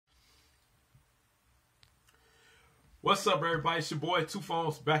What's up, everybody? It's your boy Two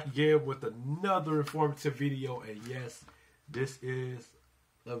Phones back again with another informative video. And yes, this is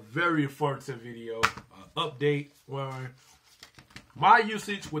a very informative video, update on my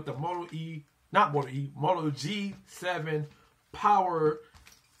usage with the Moto G7 Power,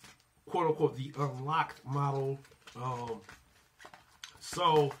 quote unquote, the unlocked model.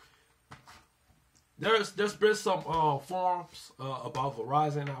 So there's been some forums about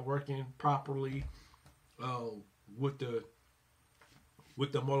Verizon not working properly with the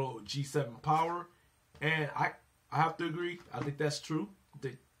Moto G7 Power, and I have to agree. I think that's true.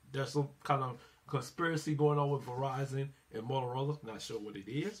 There's some kind of conspiracy going on with Verizon and Motorola. Not sure what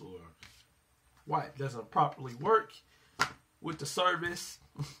it is or why it doesn't properly work with the service.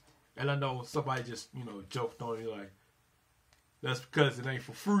 And I know somebody just, joked on me like, that's because it ain't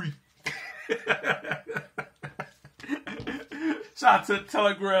for free. Shout out to the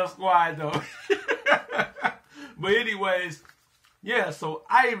Telegram squad though. But anyways, yeah, so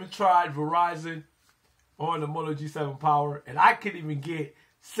I even tried Verizon on the Moto G7 Power, and I couldn't even get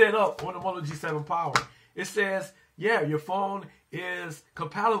set up on the Moto G7 Power. It says, yeah, your phone is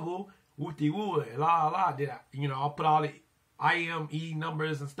compatible with the Hulu, and I'll put all the IME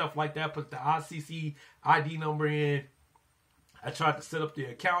numbers and stuff like that, put the ICC ID number in. I tried to set up the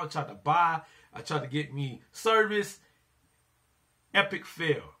account, tried to buy, I tried to get me service. Epic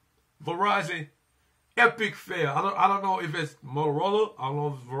fail. Verizon, epic fail. I don't know if it's Motorola, I don't know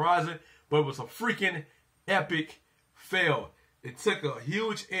if it's Verizon, but it was a freaking epic fail. It took a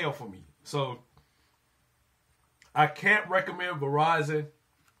huge L for me. So I can't recommend Verizon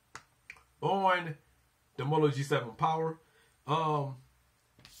on the Moto G7 Power. FreeUP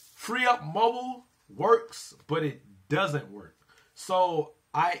Mobile works, but it doesn't work. So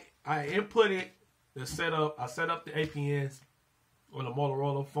I inputted the setup. I set up the APNs on the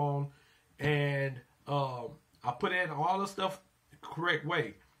Motorola phone, and I put in all the stuff the correct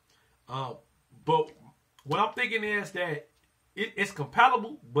way. But what I'm thinking is that it's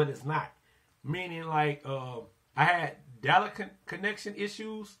compatible, but it's not. Meaning, like, I had data connection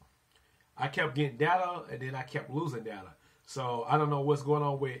issues. I kept getting data, and then I kept losing data. So I don't know what's going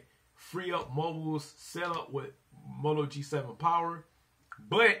on with FreeUP Mobile's setup with Moto G7 Power,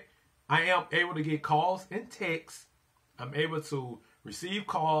 but I am able to get calls and texts. I'm able to receive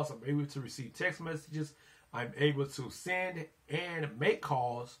calls. I'm able to receive text messages. I'm able to send and make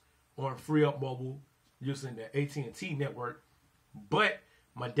calls on FreeUP Mobile using the AT&T network. But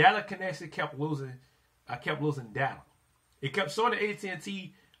my data connection kept losing. I kept losing data. It kept showing the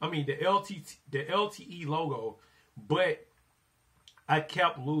AT&T, the LTE logo, but I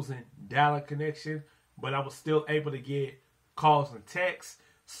kept losing data connection. But I was still able to get calls and texts.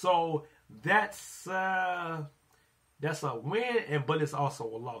 So that's a win, but it's also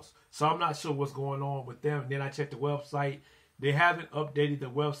a loss. So I'm not sure what's going on with them. And then I checked the website. They haven't updated the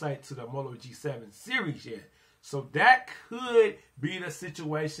website to the Moto G7 series yet. So that could be the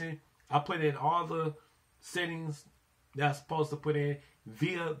situation. I put in all the settings that I'm supposed to put in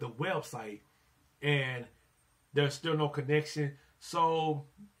via the website, and there's still no connection. So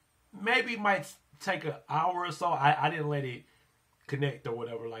maybe it might take an hour or so. I didn't let it connect or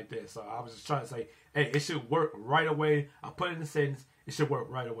whatever like that. So I was just trying to say, hey, it should work right away. I put it in the settings. It should work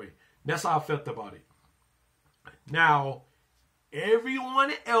right away. That's how I felt about it. Now,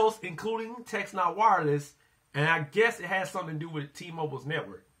 everyone else, including Text Not Wireless, and I guess it has something to do with T-Mobile's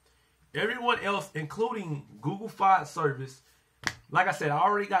network. Everyone else, including Google Fi service, like I said, I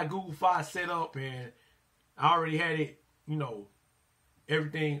already got Google Fi set up, and I already had it,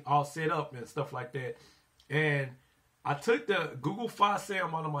 everything all set up and stuff like that. And I took the Google Fi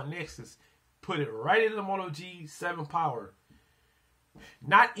Sam out of my Nexus, put it right into the Moto G7 Power.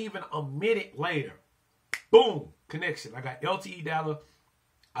 Not even a minute later, boom, connection. I got LTE data.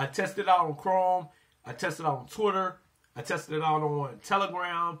 I tested it out on Chrome. I tested it out on Twitter. I tested it out on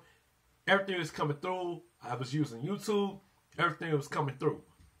Telegram. Everything was coming through. I was using YouTube. Everything was coming through.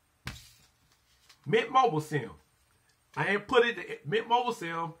 Mint Mobile SIM. I inputted the Mint Mobile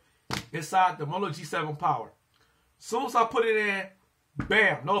SIM inside the Moto G7 Power. As soon as I put it in,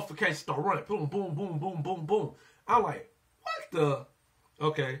 bam, notifications start running. Boom, boom, boom, boom, boom, boom. I'm like, what the?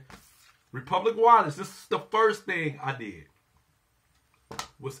 Okay. Republic Wireless, this is the first thing I did.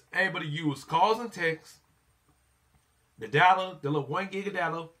 Was able to use calls and texts. The data, the little 1 gig of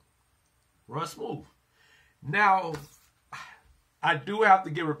data, run smooth. Now, I do have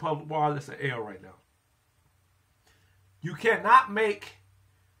to give Republic Wireless an L right now. You cannot make,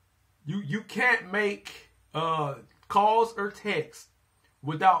 you can't make calls or texts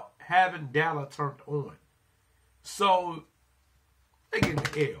without having data turned on. So, they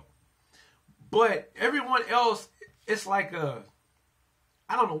get an L. But everyone else it's like a,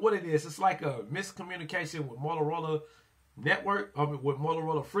 I don't know what it is. It's like a miscommunication with Motorola network, or with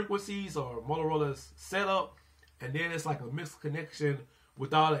Motorola frequencies or Motorola's setup, and then it's like a misconnection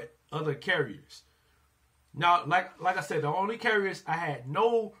with all the other carriers. Now, like I said, the only carriers I had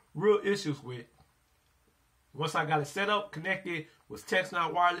no real issues with, once I got it set up, connected, was Text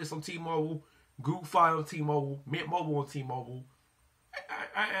Not Wireless on T-Mobile, Google Fi on T-Mobile, Mint Mobile on T-Mobile,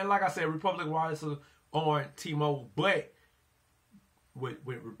 and like I said, Republic Wireless on T-Mobile. But with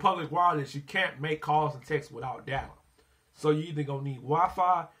Republic Wireless, you can't make calls and texts without data. So you're either going to need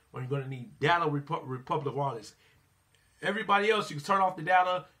Wi-Fi or you're going to need data Republic Wireless. Everybody else, you can turn off the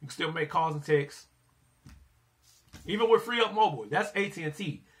data, you can still make calls and texts. Even with FreeUP Mobile, that's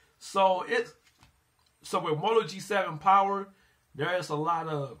AT&T. So with Moto G7 Power, there is a lot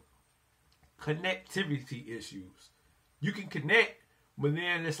of connectivity issues. You can connect, but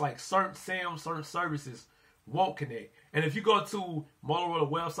then it's like certain SIMs, certain services won't connect. And if you go to Motorola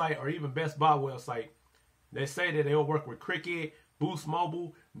website or even Best Buy website, they say that they'll work with Cricket, Boost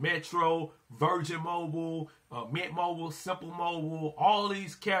Mobile, Metro, Virgin Mobile, Mint Mobile, Simple Mobile, all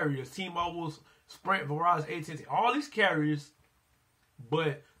these carriers, T-Mobile, Sprint, Verizon, AT&T, all these carriers,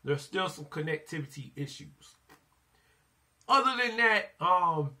 but there's still some connectivity issues. Other than that,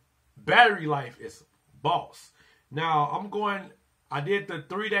 battery life is boss. Now I did the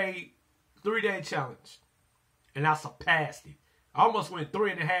three day challenge, and I surpassed it. I almost went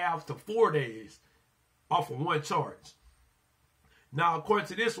 3.5 to 4 days off of one charge. Now, according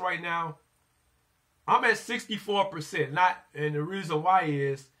to this right now, I'm at 64%. And the reason why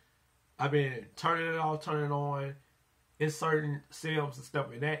is I've been turning it off, turning it on, inserting SIMs and stuff,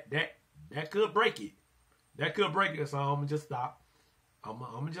 and that could break it. That could break it, so I'm gonna just stop. I'm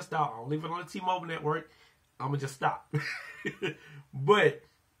gonna just stop. I'll leave it on the T-Mobile network. I'm gonna just stop. But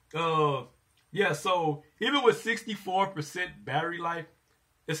yeah, so even with 64% battery life,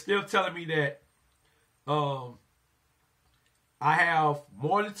 it's still telling me that I have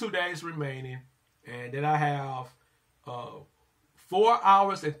more than 2 days remaining, and then I have 4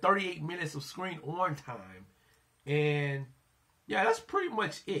 hours and 38 minutes of screen on time. And yeah, that's pretty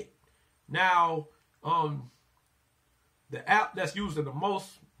much it. Now, the app that's used in the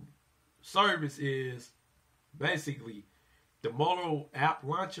most service is basically the Moto app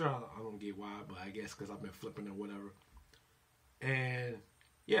launcher. I don't get why, but I guess because I've been flipping or whatever. And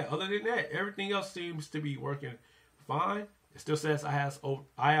yeah, other than that, everything else seems to be working fine. It still says I have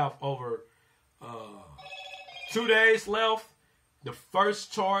over 2 days left. The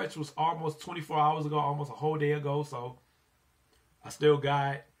first charge was almost 24 hours ago, almost a whole day ago. So I still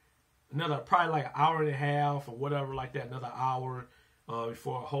got another probably like an hour and a half or whatever like that, another hour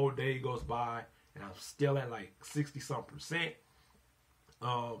before a whole day goes by. And I'm still at like 60-something%.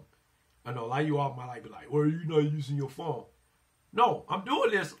 I know a lot of you all might be like, well, you're not using your phone. No, I'm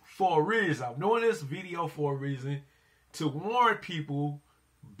doing this for a reason. I'm doing this video for a reason to warn people,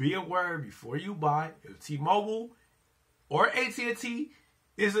 be aware before you buy. If T-Mobile or AT&T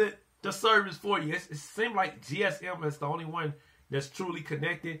isn't the service for you. It seems like GSM is the only one that's truly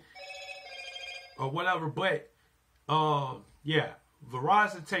connected or whatever. But, yeah,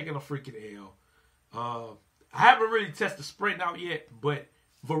 Verizon taking a freaking L. I haven't really tested Sprint out yet, but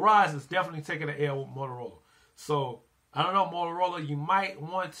Verizon's definitely taking an L with Motorola. So, I don't know, Motorola, you might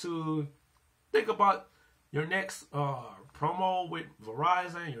want to think about your next promo with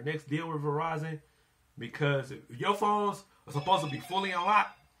Verizon, your next deal with Verizon, because if your phones are supposed to be fully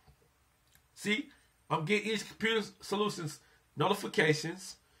unlocked, see, I'm getting each computer solutions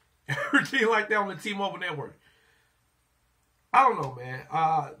notifications, everything like that on the T-Mobile network. I don't know, man,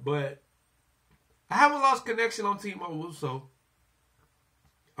 but I haven't lost connection on T-Mobile, so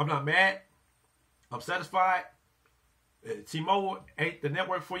I'm not mad. I'm satisfied. T-Mobile ain't the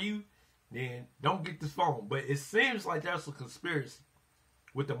network for you, then don't get this phone. But it seems like there's a conspiracy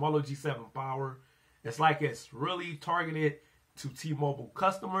with the Moto G7 Power. It's like it's really targeted to T-Mobile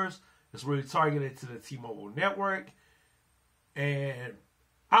customers. It's really targeted to the T-Mobile network. And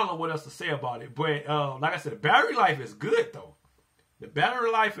I don't know what else to say about it. But like I said, the battery life is good, though. The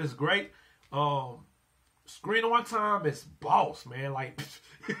battery life is great. Screen on time is boss, man. Like...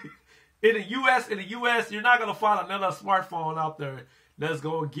 In the U.S., you're not going to find another smartphone out there that's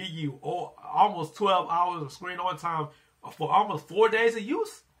going to give you almost 12 hours of screen on time for almost 4 days of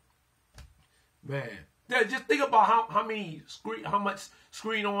use. Man, just think about how much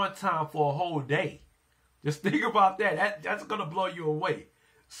screen on time for a whole day. Just think about that. That's going to blow you away.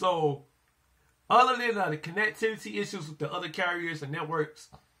 So, other than the connectivity issues with the other carriers and networks,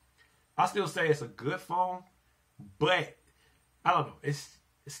 I still say it's a good phone, but I don't know. It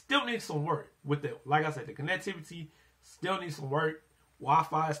still needs some work with the, like I said, the connectivity still needs some work.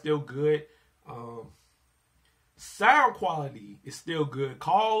 Wi-Fi is still good. Sound quality is still good.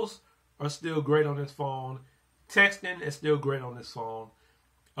 Calls are still great on this phone. Texting is still great on this phone.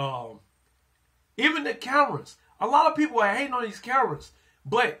 Even the cameras. A lot of people are hating on these cameras,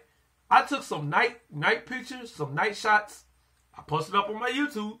 but I took some night pictures, some night shots. I posted up on my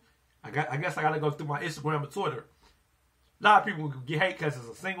YouTube. I guess I gotta go through my Instagram and Twitter. A lot of people get hate because it's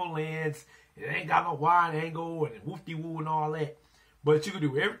a single lens. It ain't got no wide angle and whoop-de-woo and all that. But you can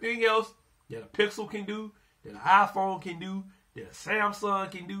do everything else that a Pixel can do, that an iPhone can do, that a Samsung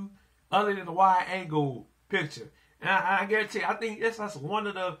can do, other than the wide angle picture. And I guarantee you, I think that's one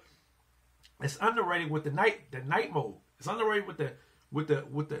of the. It's underrated with the night mode. It's underrated with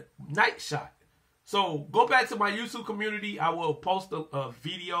the night shot. So go back to my YouTube community. I will post a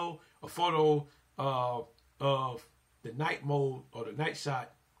video, a photo of the night mode or the night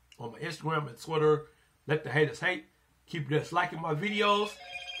shot on my Instagram and Twitter. Let the haters hate. Keep just liking my videos.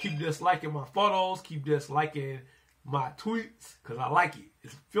 Keep just liking my photos. Keep just liking my tweets because I like it.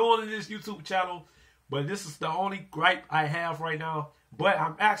 It's fueling this YouTube channel, but this is the only gripe I have right now. But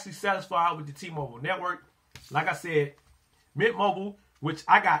I'm actually satisfied with the T-Mobile network. Like I said, Mint Mobile, which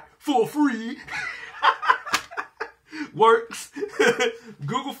I got for free, works.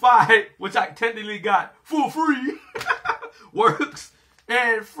 Google Fi, which I technically got for free, works.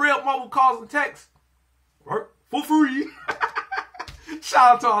 And FreeUP Mobile calls and texts work for free.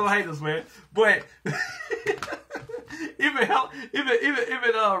 Shout out to all the haters, man. But even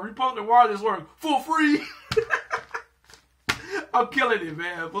reposting wireless work for free. I'm killing it,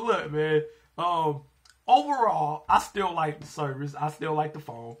 man. But look, man. Overall, I still like the service. I still like the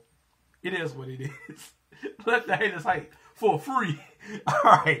phone. It is what it is. Let the haters hate for free. All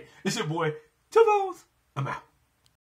right. It's your boy, Two Phones. I'm out.